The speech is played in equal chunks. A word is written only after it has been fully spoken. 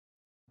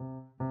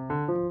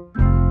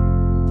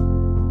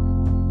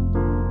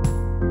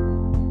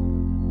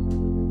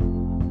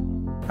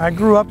I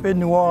grew up in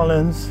New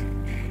Orleans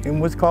in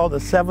what's called the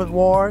 7th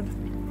Ward,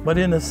 but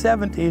in the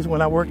 70s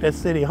when I worked at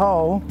City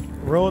Hall,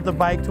 rode the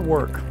bike to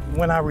work.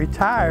 When I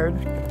retired,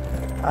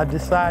 I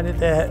decided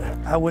that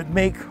I would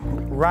make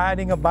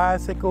riding a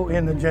bicycle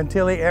in the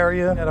Gentilly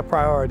area a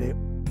priority.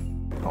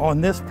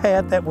 On this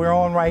path that we're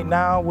on right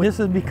now, this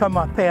has become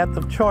my path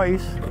of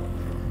choice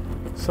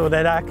so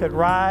that I could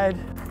ride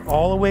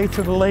all the way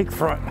to the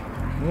lakefront.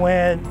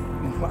 When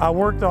I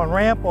worked on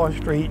Rampart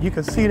Street, you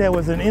could see there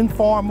was an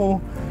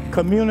informal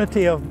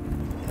community of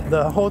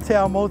the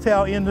hotel,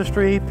 motel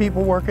industry,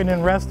 people working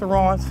in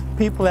restaurants,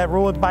 people that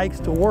rode bikes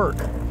to work.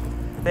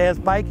 As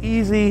Bike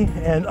Easy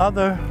and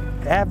other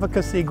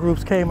advocacy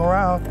groups came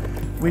around,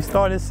 we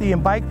started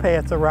seeing bike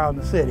paths around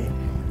the city.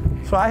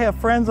 So I have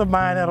friends of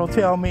mine that'll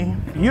tell me,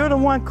 "You're the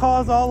one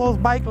caused all those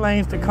bike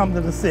lanes to come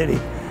to the city."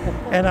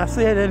 And I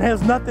said, and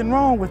there's nothing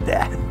wrong with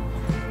that.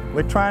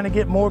 We're trying to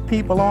get more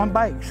people on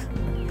bikes.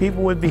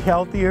 People would be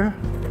healthier,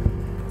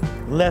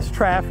 less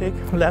traffic,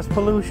 less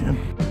pollution.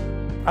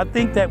 I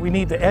think that we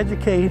need to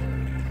educate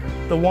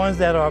the ones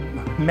that are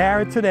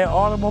married to their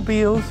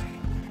automobiles,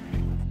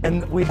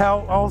 and we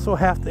also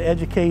have to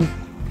educate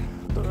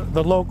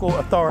the local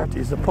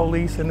authorities, the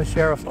police and the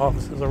sheriff's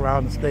offices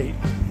around the state.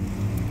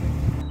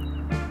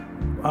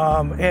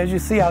 As you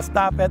see, I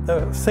stop at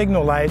the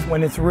signal lights.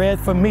 When it's red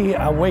for me,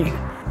 I wait.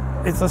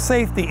 It's a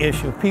safety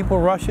issue. People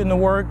rushing to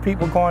work,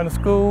 people going to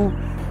school,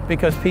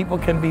 because people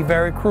can be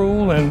very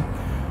cruel and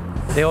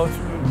they'll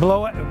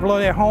blow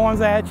their horns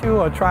at you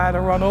or try to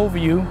run over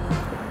you.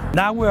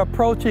 Now we're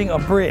approaching a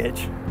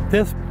bridge.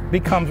 This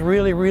becomes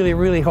really, really,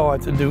 really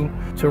hard to do,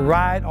 to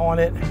ride on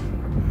it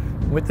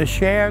with the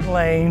shared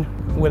lane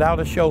without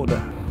a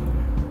shoulder.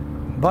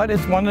 But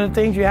it's one of the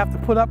things you have to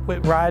put up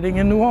with riding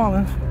in New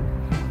Orleans.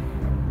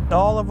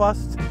 All of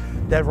us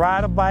that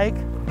ride a bike,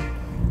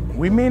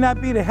 we may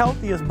not be the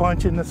healthiest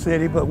bunch in the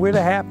city, but we're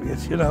the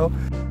happiest, you know.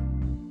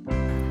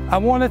 I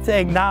wanted to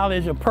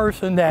acknowledge a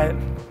person that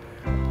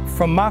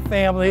from my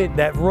family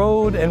that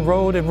rode and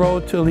rode and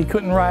rode till he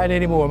couldn't ride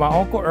anymore, my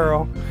Uncle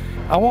Earl.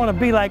 I want to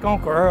be like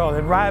Uncle Earl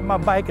and ride my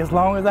bike as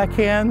long as I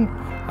can.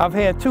 I've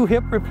had 2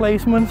 hip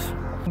replacements,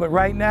 but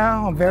right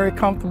now I'm very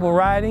comfortable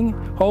riding.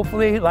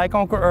 Hopefully, like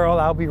Uncle Earl,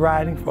 I'll be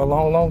riding for a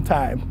long, long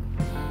time.